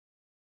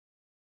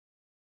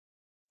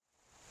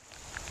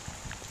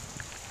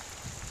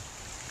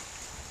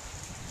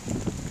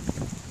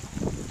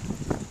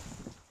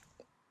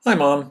Hi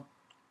Mom.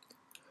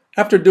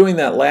 After doing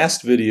that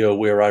last video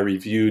where I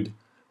reviewed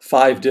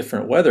 5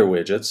 different weather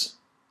widgets,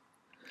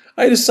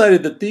 I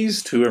decided that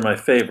these two are my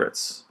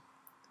favorites.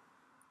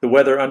 The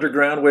Weather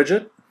Underground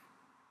widget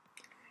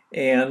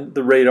and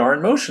the Radar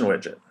in Motion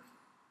widget.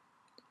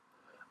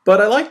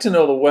 But I like to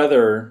know the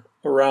weather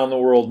around the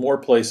world more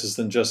places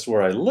than just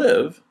where I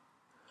live,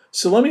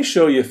 so let me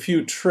show you a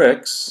few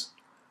tricks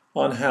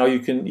on how you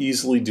can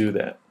easily do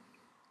that.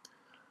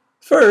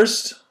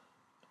 First,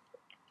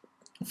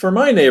 for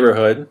my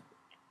neighborhood,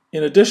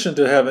 in addition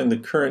to having the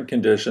current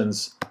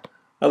conditions,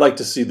 I like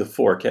to see the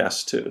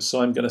forecast too,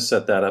 so I'm going to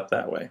set that up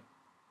that way.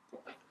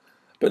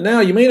 But now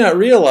you may not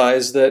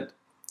realize that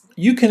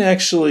you can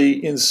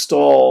actually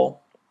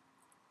install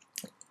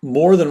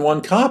more than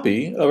one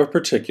copy of a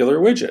particular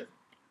widget.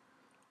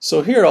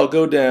 So here I'll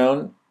go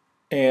down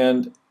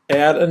and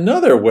add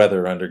another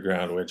Weather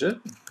Underground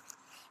widget.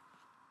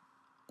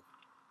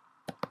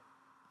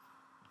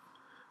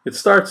 It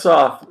starts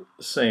off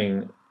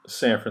saying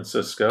San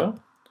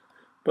Francisco,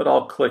 but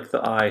I'll click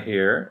the I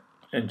here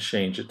and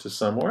change it to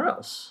somewhere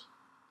else.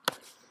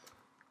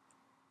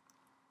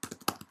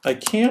 I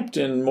camped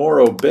in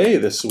Morro Bay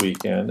this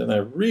weekend and I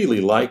really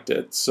liked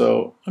it,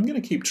 so I'm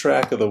going to keep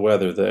track of the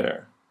weather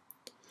there.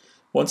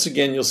 Once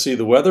again, you'll see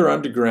the Weather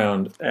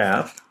Underground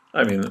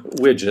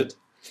widget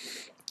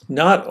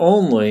not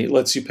only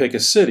lets you pick a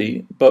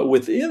city, but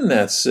within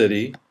that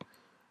city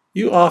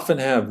you often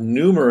have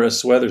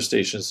numerous weather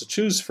stations to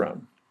choose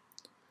from.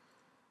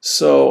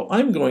 So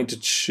I'm going to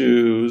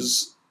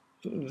choose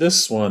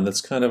this one that's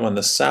kind of on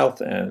the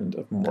south end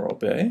of Morro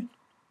Bay.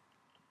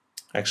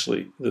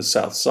 Actually, the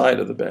south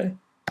side of the bay.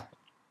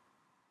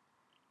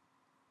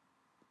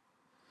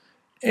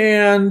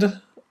 And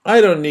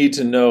I don't need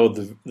to know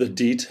the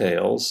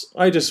details.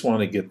 I just want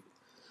to get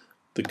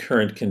the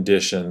current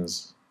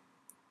conditions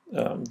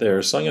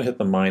there. So I'm going to hit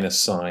the minus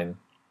sign.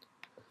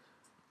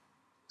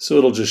 So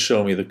it'll just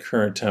show me the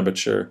current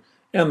temperature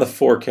and the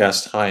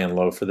forecast high and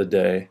low for the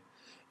day,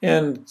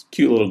 and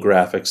cute little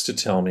graphics to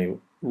tell me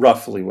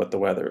roughly what the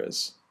weather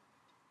is.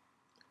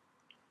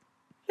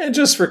 And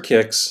just for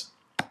kicks,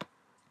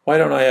 why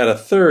don't I add a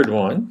third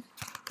one?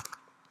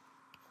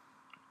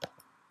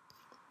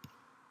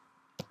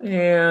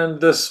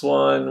 And this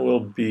one will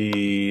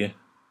be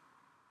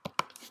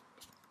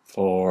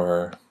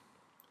for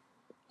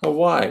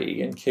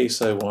Hawaii in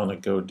case I want to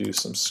go do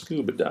some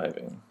scuba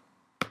diving.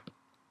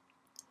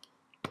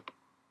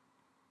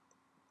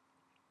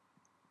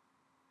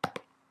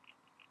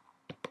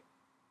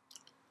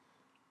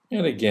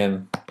 And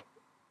again,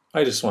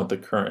 I just want the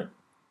current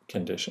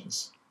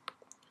conditions.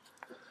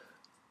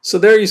 So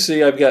there you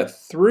see I've got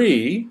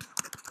 3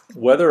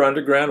 Weather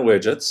Underground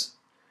widgets.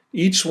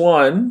 Each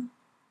one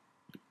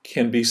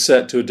can be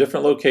set to a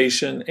different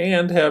location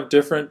and have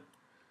different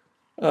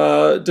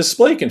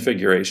display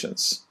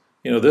configurations.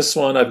 You know, this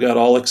one I've got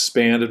all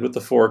expanded with the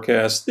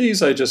forecast.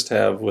 These I just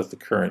have with the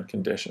current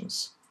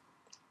conditions.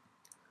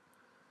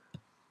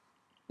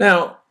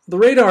 Now, the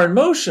Radar in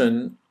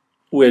Motion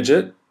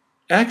widget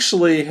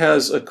actually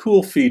has a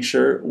cool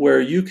feature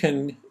where you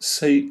can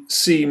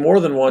see more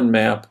than one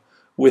map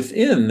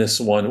within this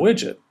one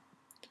widget.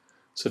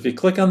 So if you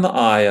click on the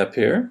eye up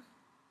here,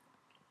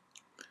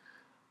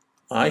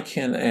 I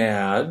can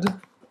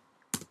add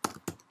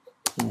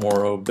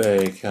Morro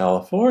Bay,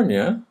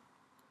 California,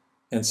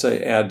 and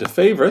say add to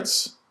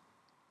favorites.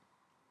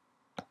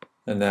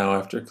 And now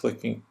after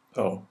clicking,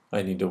 oh,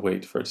 I need to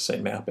wait for it to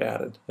say map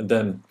added, and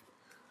then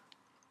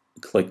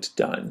clicked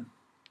done.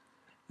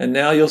 And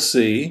now you'll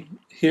see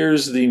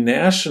here's the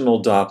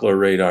national Doppler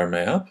radar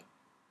map,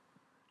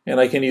 and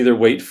I can either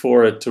wait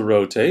for it to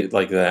rotate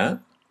like that.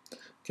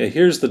 Okay,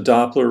 here's the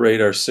Doppler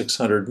radar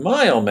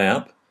 600-mile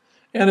map,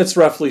 and it's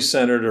roughly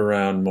centered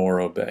around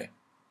Morro Bay.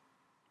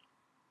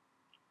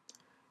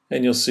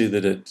 And you'll see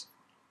that it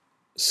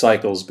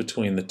cycles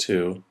between the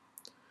two.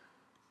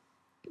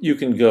 You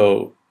can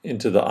go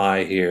into the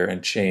eye here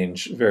and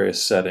change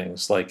various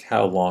settings like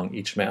how long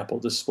each map will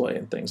display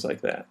and things like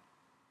that.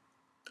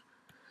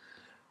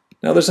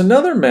 Now there's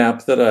another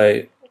map that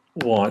I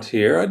want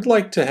here. I'd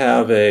like to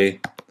have the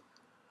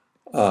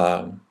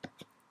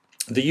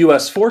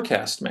US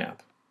forecast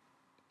map.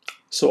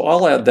 So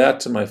I'll add that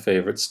to my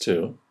favorites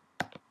too.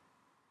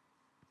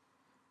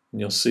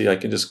 And you'll see I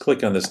can just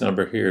click on this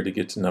number here to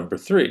get to number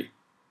 3.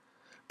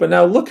 But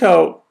now look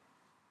how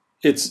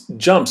it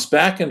jumps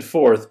back and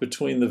forth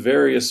between the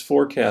various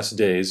forecast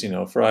days, you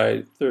know,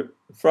 Friday,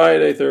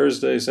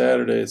 Thursday,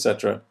 Saturday,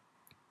 etc.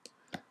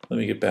 Let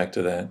me get back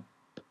to that.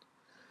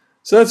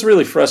 So that's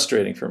really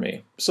frustrating for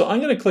me. So I'm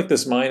going to click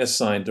this minus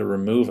sign to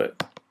remove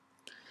it.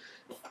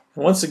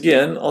 And once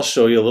again, I'll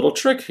show you a little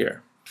trick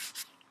here.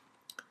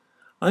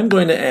 I'm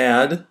going to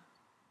add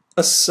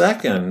a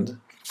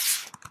second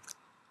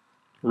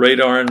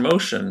Radar in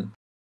Motion.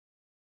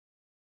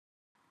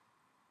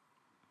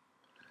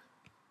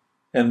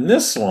 And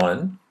this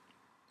one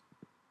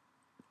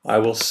I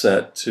will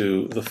set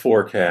to the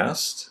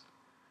forecast.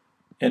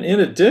 And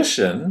in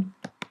addition,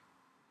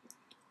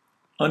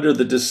 under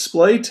the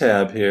display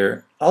tab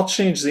here, I'll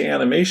change the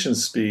animation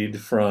speed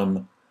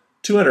from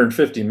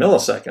 250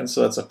 milliseconds,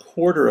 so that's a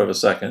quarter of a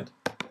second.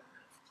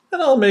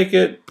 And I'll make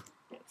it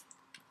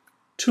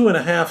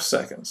 2.5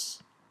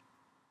 seconds.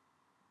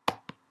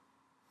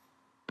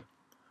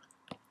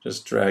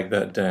 Just drag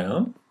that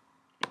down.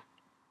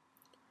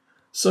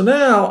 So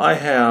now I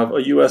have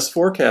a US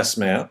forecast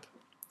map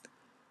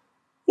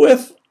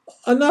with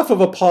enough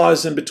of a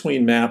pause in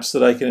between maps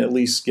that I can at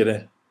least get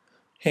a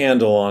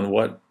handle on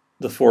what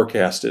the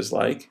forecast is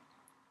like.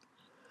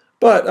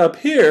 But up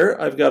here,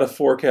 I've got a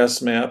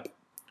forecast map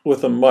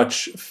with a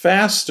much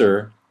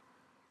faster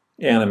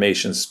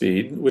animation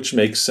speed, which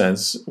makes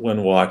sense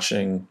when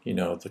watching,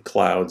 the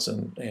clouds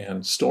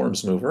and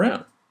storms move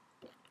around.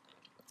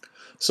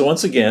 So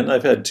once again, I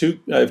have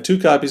two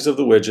copies of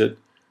the widget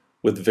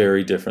with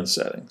very different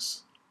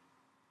settings.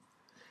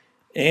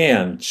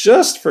 And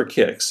just for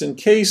kicks, in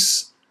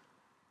case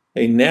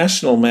a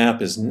national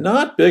map is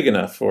not big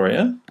enough for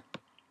you,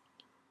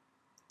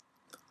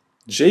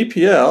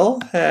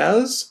 JPL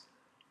has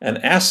an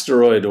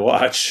Asteroid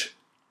Watch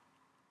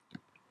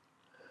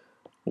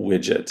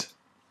widget.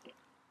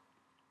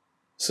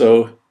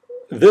 So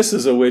this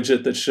is a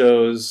widget that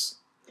shows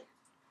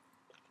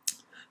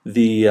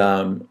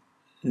the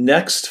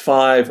next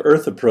 5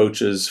 Earth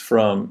approaches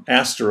from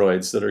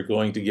asteroids that are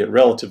going to get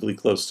relatively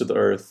close to the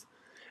Earth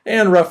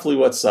and roughly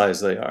what size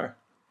they are.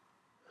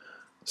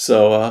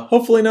 So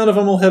hopefully none of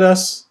them will hit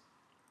us.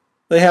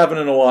 They haven't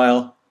in a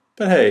while,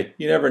 but hey,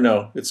 you never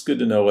know. It's good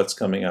to know what's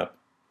coming up.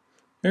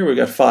 Here we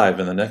got 5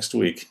 in the next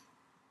week.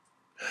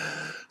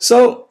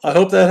 So I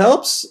hope that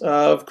helps.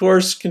 Of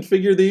course,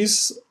 configure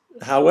these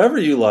however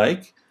you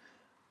like,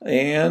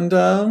 and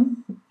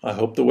I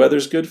hope the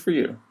weather's good for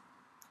you.